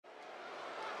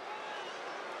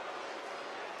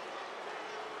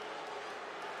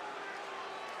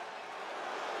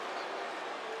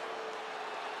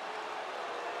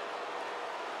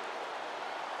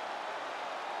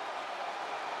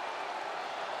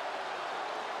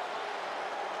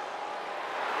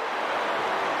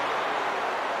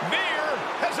Veer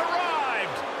has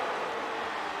arrived.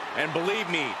 And believe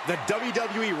me, the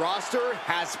WWE roster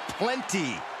has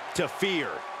plenty to fear.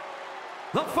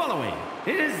 The following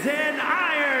is an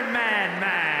Iron Man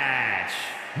match.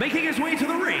 Making his way to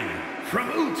the ring from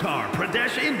Uttar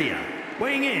Pradesh, India,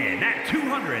 weighing in at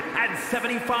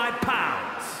 275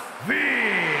 pounds,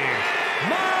 Veer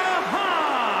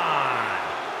Mahaan.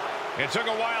 It took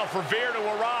a while for Veer to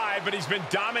arrive, but he's been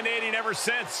dominating ever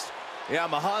since. Yeah,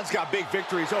 Mahaan's got big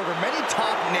victories over many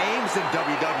top names in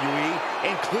WWE,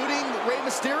 including Rey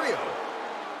Mysterio.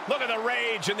 Look at the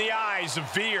rage in the eyes of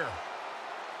Veer.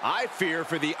 I fear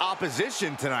for the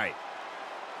opposition tonight.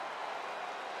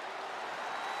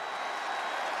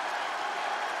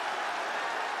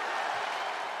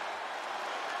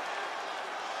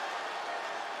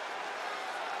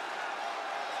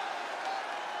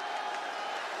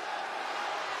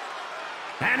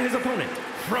 And his opponent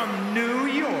from New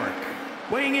York,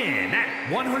 weighing in at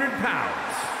 100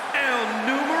 pounds, El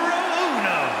Numero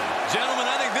Uno. Gentlemen,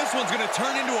 I think this one's going to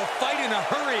turn into a fight in a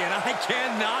hurry, and I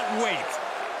cannot wait.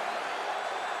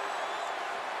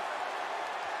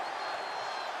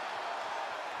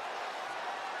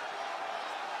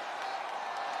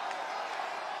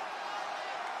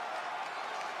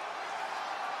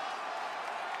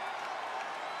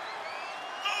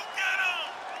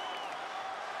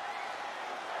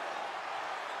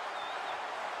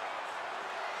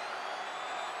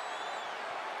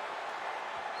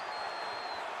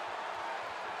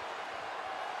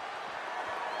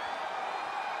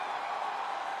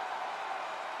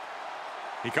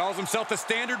 He calls himself the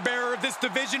standard bearer of this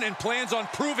division and plans on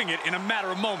proving it in a matter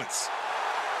of moments.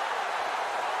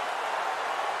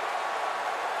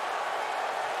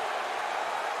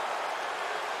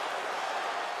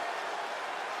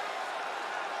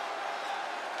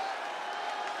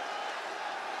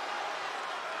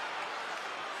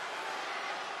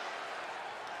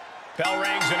 Bell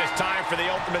rings and it's time for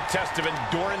the ultimate test of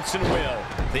endurance and will.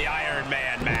 The Iron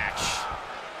Man match.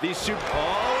 These shoot.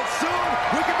 Oh, and soon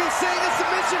we could be seeing a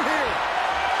submission here.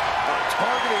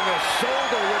 Targeting the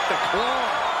shoulder with the claw.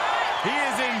 He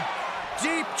is in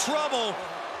deep trouble.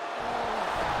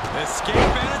 Escape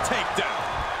and a takedown.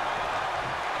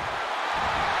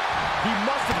 He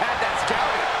must have had that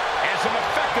scouted. And some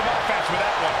effective offense with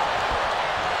that one.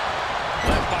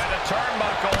 Left by the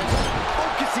turnbuckles.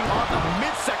 Focusing on the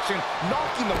midsection,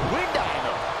 knocking the wind out of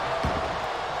him.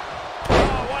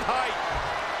 Oh, what height.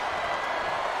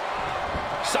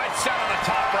 Side set on the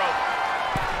top rope.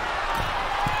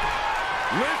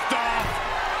 Lift off.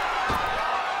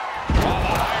 Oh,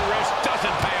 the high risk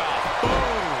doesn't pay off.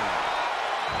 Boom.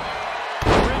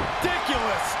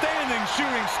 Ridiculous standing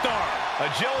shooting star.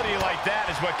 Agility like that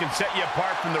is what can set you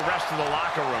apart from the rest of the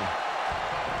locker room.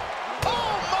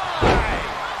 Oh, my!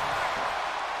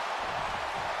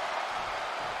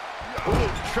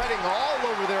 Ooh, treading all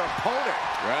over their opponent.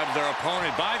 Grabs their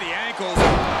opponent by the ankles.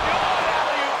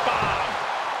 Alley-oop bomb.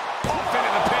 Off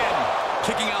into the pin.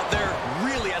 Kicking out there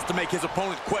really has to make his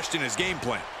opponent question his game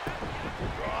plan.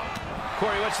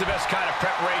 Corey, what's the best kind of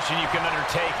preparation you can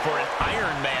undertake for an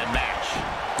Iron Man match?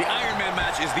 The Iron Man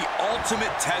match is the ultimate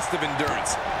test of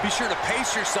endurance. Be sure to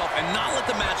pace yourself and not let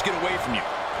the match get away from you.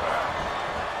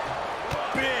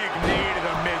 Big knee to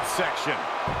the midsection.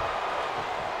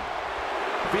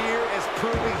 Veer is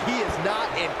proving he is not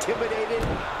intimidated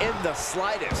in the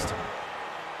slightest.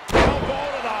 Elbow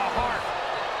to the heart.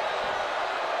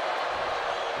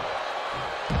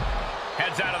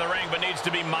 Heads out of the ring, but needs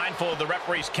to be mindful of the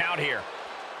referee's count here.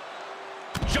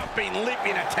 Jumping,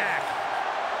 leaping attack.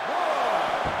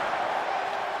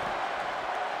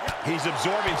 He's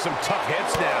absorbing some tough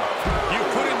hits now. You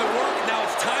put in the work, now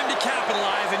it's time to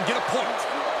capitalize and get a point.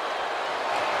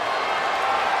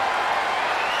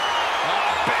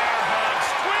 Bear hug,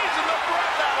 squeezing the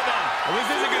breath out of him. Well, this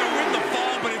isn't going to win the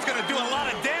fall, but it's going to do a lot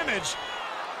of damage.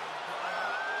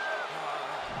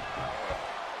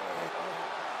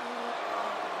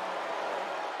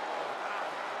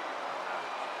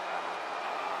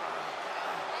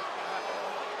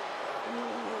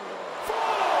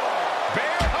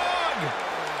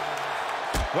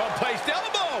 Well-placed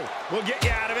elbow will get you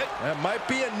out of it. That might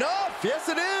be enough. Yes,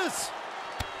 it is.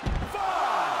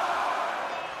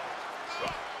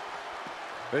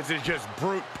 This is just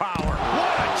brute power.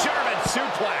 What a German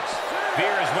suplex.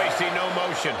 Veer is wasting no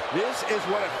motion. This is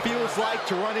what it feels like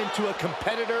to run into a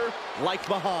competitor like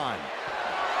Mahaan.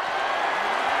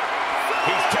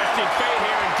 He's testing fate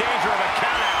here, in danger of a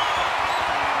countout.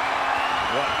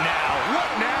 What now? What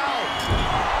now?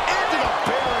 Into the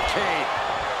barricade.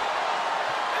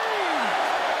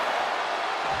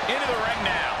 Into the ring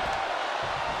now.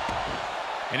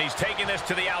 And he's taking this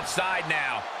to the outside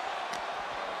now.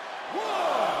 Whoa.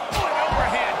 An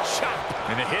overhand chop.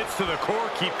 And the hits to the core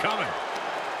keep coming.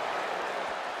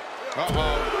 Uh-oh.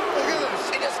 Look at this.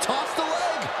 He just tossed the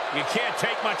leg. You can't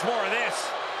take much more of this.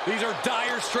 These are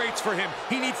dire straits for him.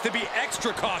 He needs to be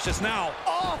extra cautious now.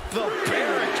 Off the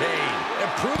barricade. And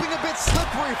proving a bit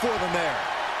slippery for them there.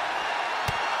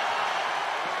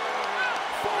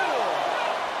 4.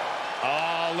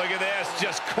 Oh, look at this.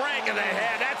 Just cranking the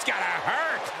head. That's got to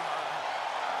hurt.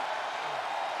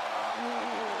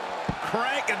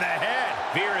 Cranking the head.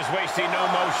 Veer is wasting no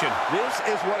motion. This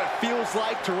is what it feels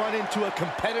like to run into a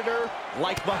competitor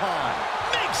like Mahaan.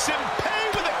 Makes him pay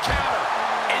with a counter.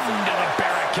 Into the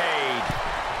barricade.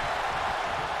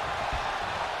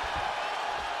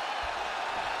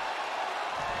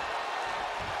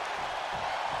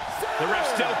 The ref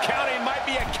still counting. Might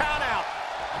be a count out.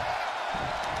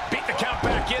 Beat the count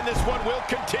back in. This one will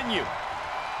continue.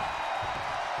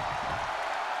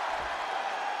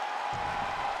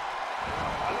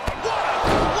 What a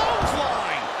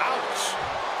clothesline. Ouch.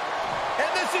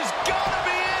 And this is gonna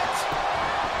be it.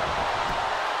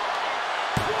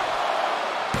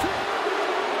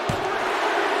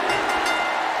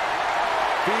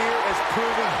 Veer is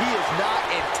proving he is not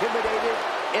intimidated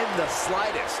in the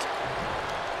slightest.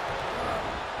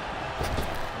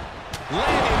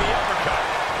 Landing the uppercut.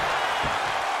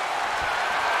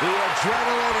 The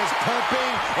adrenaline is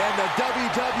pumping, and the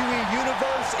WWE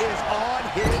Universe is on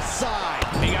his side.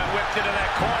 He got whipped into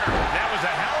that corner. That was a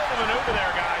hell of a maneuver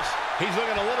there, guys. He's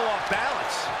looking a little off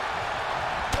balance.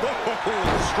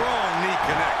 Strong knee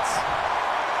connects.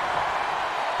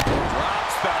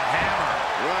 Drops the hammer.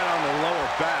 Right on the lower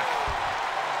back.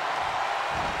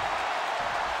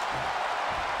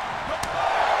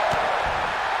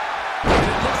 And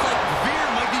it looks like Veer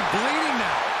might be bleeding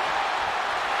now.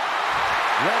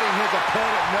 Letting his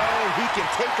opponent know he can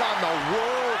take on the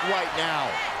world right now.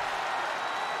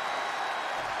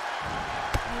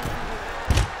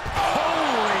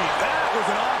 Holy, that was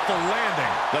an awful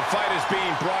landing. The fight is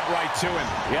being brought right to him.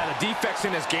 Yeah, the defects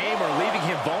in his game are leaving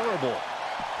him vulnerable.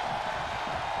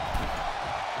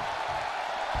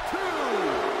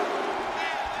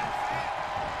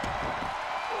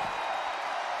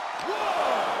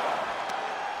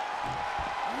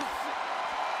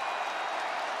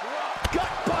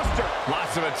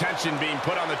 Lots of attention being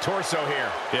put on the torso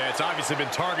here. Yeah, it's obviously been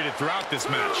targeted throughout this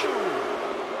match.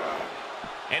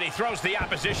 And he throws the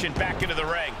opposition back into the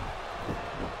ring.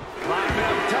 Climbing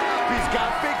up top, he's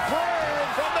got big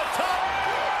plans from the top.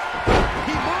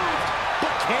 He moved,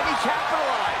 but can he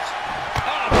capitalize?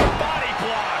 Oh, the body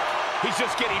block. He's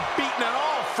just getting beaten on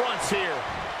all fronts here.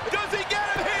 Does he get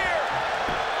him here?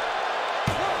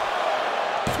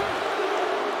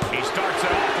 He starts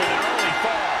it off with an early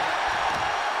fall.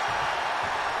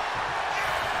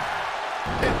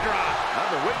 Hip drop. I've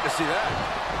been waiting to see that.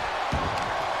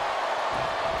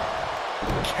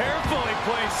 Carefully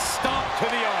placed stomp to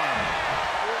the arm.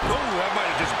 Oh, that might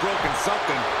have just broken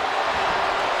something.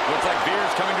 Looks like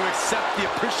Veer's coming to accept the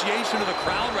appreciation of the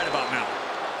crowd right about now.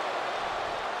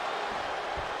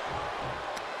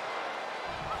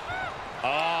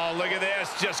 Oh, look at this.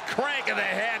 Just cranking the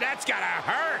head. That's got to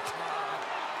hurt.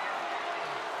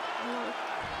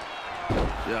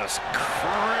 Just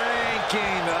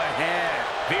cranking the head.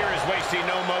 Veer is wasting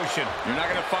no motion. You're not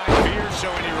going to find Veer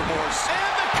show any remorse.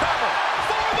 And the cover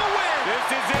for the win. This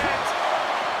is it.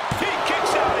 He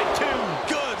kicks out at 2.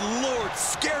 Good Lord,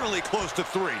 scarily close to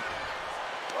 3.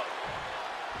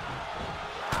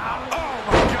 Oh,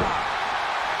 my God.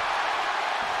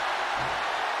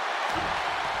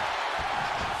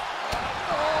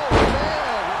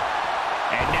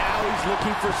 And now he's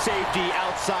looking for safety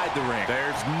outside the ring.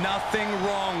 There's nothing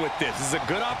wrong with this. This is a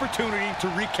good opportunity to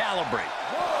recalibrate.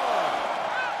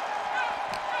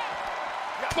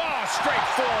 Oh, straight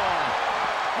forearm.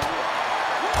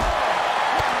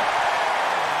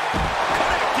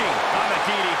 Connecting on the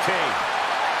DDT.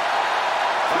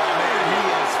 Oh, man, he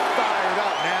is fired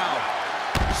up now.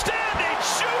 Standing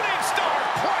shooting star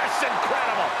press.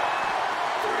 Incredible.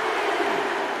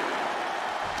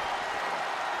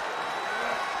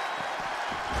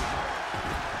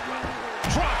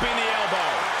 Dropping the elbow.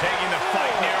 Taking the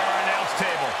fight near our announce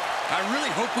table. I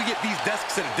really hope we get these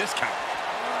desks at a discount.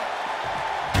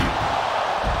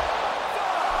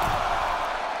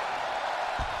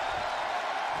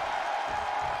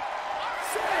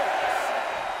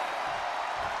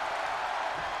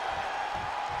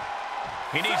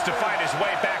 He needs to find his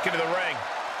way back into the ring.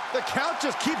 The count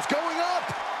just keeps going up.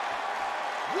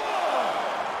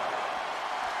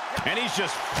 And he's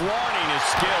just flaunting his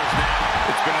skills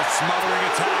now. It's been a smothering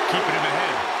attack, keeping him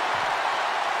ahead.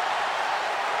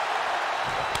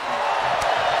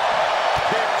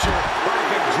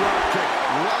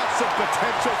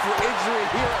 potential for injury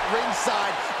here at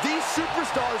ringside. These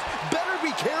superstars better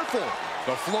be careful.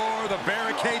 The floor, the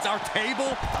barricades, our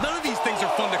table, none of these things are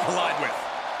fun to collide with.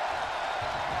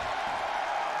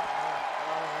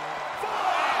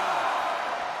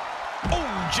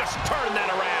 Oh, just turn that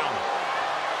around.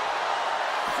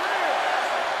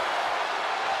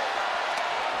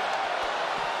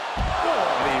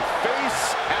 The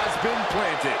face has been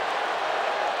planted.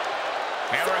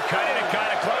 And we're cutting it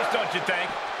kind of close, don't you think?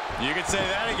 You could say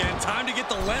that again. Time to get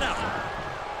the lead out.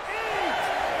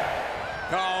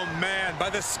 Oh, man, by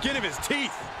the skin of his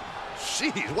teeth.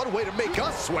 Jeez, what a way to make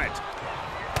us sweat.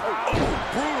 Oh,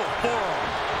 brutal forearm.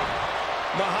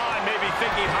 Mahaan may be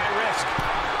thinking high risk.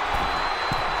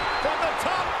 From the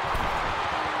top.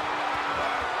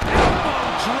 Elbow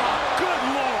drop. Good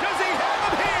Lord. Does he have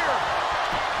him here?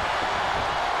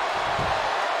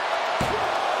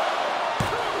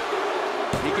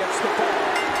 He gets the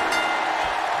ball.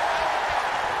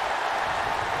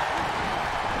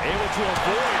 Able to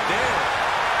avoid there.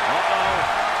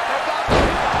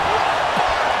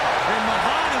 And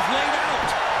Mahaan is laid out.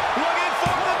 Looking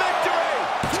for the victory.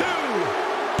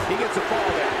 2. He gets the ball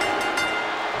there.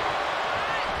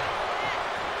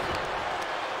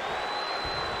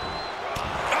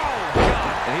 Oh,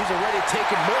 God. And he's already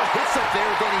taken more hits up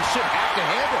there than he should have to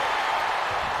handle.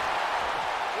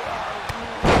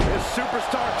 This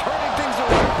superstar turning things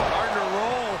around. Starting to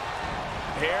roll.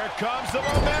 Here comes the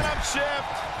momentum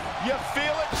shift. You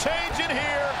feel it changing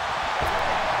here.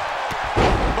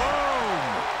 Boom.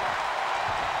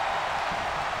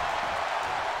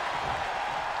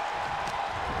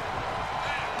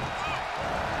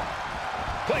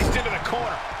 Placed into the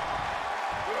corner.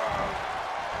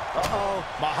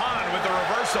 Mahaan with the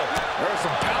reversal. There's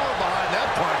some power behind that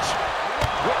punch.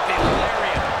 With the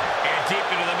lariat. And deep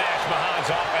into the match,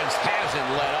 Mahaan's offense hasn't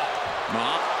let up.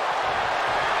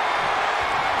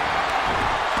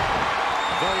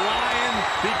 The Lion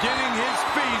beginning his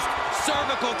feast.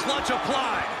 Cervical clutch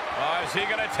applied. Oh, is he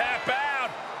going to tap out?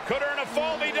 Could earn a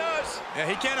fall if he does. Yeah,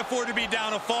 he can't afford to be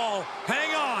down a fall.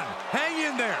 Hang on. Hang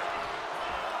in there.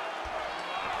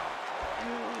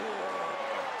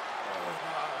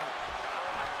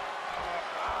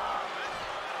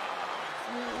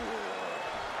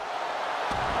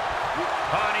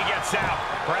 He gets out.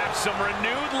 Perhaps some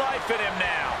renewed life in him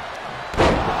now.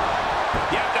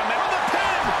 You have to remember the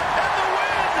pin and the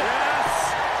win. Yes.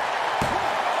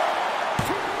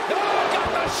 Oh,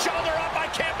 got the shoulder up. I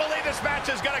can't believe this match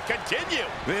is going to continue.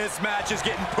 This match is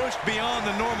getting pushed beyond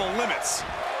the normal limits.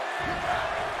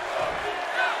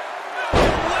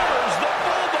 Delivers the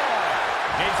bulldog.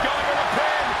 He's going for the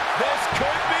pin. This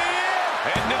could be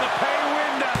it. Into the pay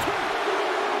window.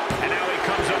 And now he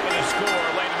comes up with a score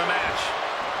late in the match.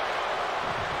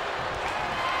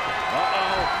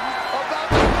 About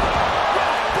to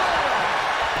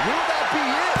will that be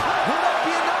it? Will that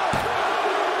be enough?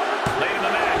 Late in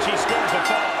the match, he scores a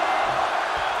fall.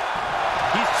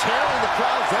 He's channeling the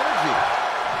crowd's energy.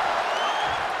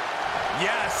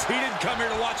 Yes, he didn't come here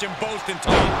to watch him boast and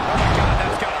talk. Oh my God,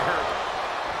 that's gotta hurt.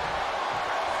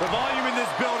 The volume in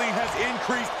this building has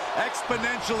increased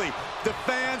exponentially. The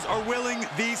fans are willing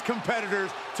these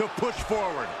competitors to push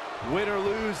forward. Win or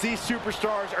lose, these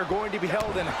superstars are going to be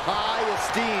held in high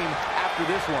esteem after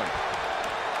this one.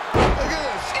 Look at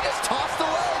this, she just tossed the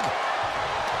leg.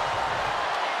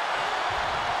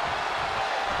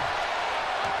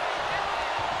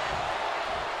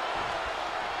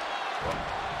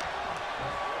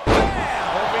 Bam!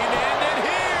 Hoping to end it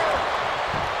here.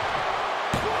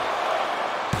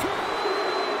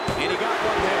 And he got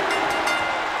one there.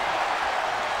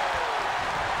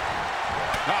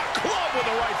 Club with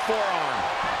the right forearm.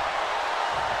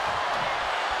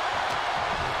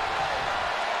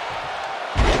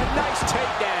 And a nice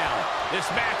takedown. This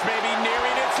match may be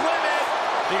nearing its limit.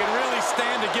 He can really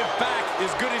stand to give back as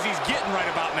good as he's getting right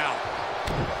about now.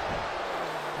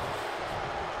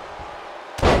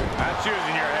 That's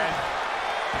using your head.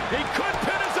 He could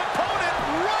pin his opponent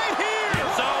right here.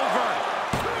 It's over.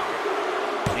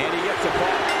 And he gets a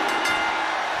ball.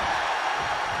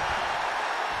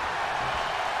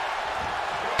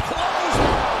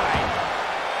 Clothesline.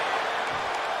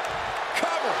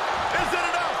 Cover. Is it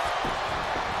enough?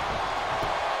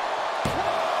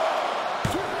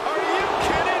 Are you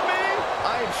kidding me?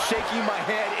 I am shaking my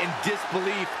head in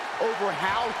disbelief over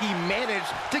how he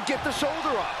managed to get the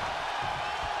shoulder up.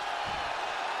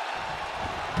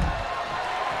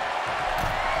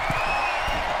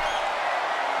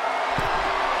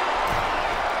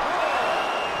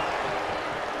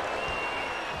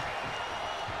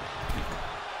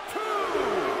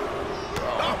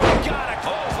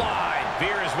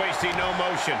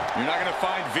 submission. You're not going to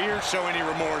find Veer show any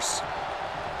remorse.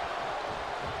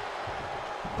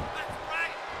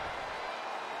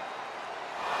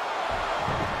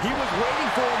 He was waiting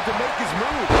for him to make his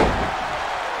move.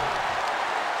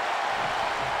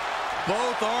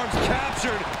 Both arms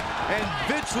captured, and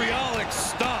vitriolic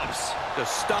stomps.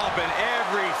 Just stomping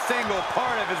every single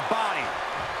part of his body.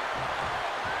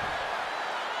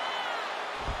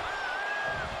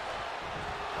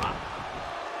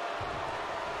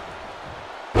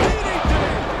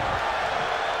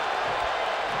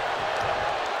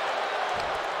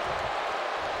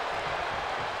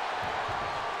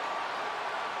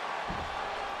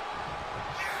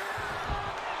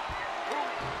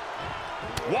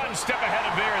 One step ahead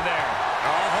of Veer there.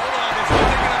 Oh, hold on. Is he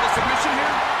thinking of a submission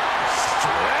here?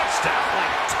 Stretched out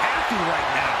like taffy right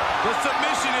now. The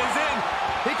submission is in.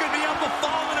 He could be up a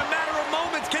fall in a matter of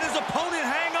moments. Can his opponent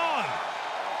hang on?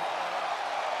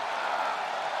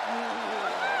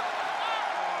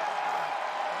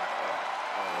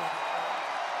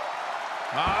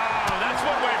 Oh, that's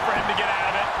one way for him to get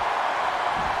out of it.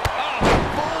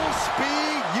 Full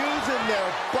speed, using their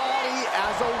body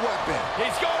as a weapon.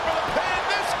 He's going for the pin.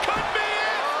 This could be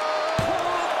it.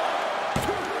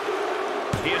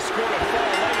 He has scored a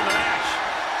fall late in the match.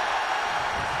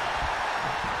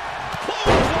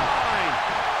 Clothesline.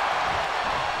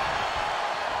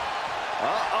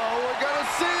 Uh-oh, we're gonna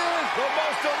see it. The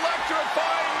most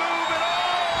electrifying move in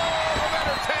all of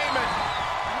entertainment.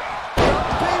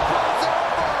 People's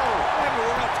elbow. Yeah, but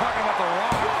we're not talking about the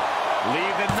Rock.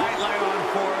 Leave the nightlight on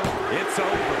for him. It's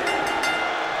over.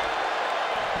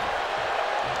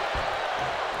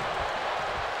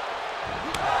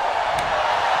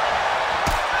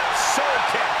 Soul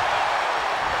kick.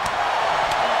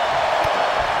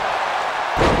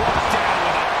 Down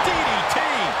with a DDT.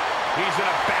 He's in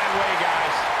a bad way,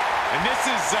 guys. And this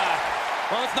is,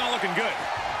 well, it's not looking good.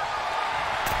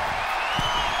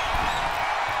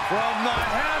 From the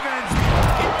heavens.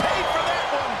 He paid for that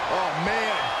one. Oh,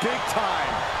 man, big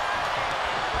time.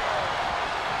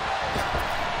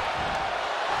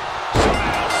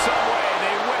 Somehow, someway,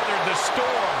 they weathered the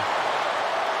storm.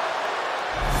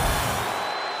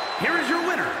 Here is your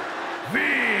winner,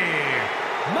 Veer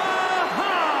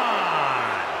Mahaan.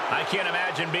 I can't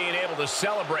imagine being able to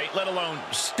celebrate, let alone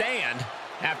stand,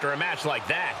 after a match like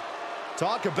that.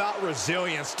 Talk about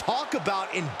resilience. Talk about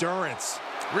endurance.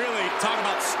 Really, talk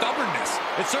about stubbornness.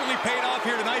 It certainly paid off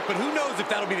here tonight, but who knows if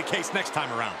that'll be the case next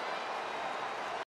time around.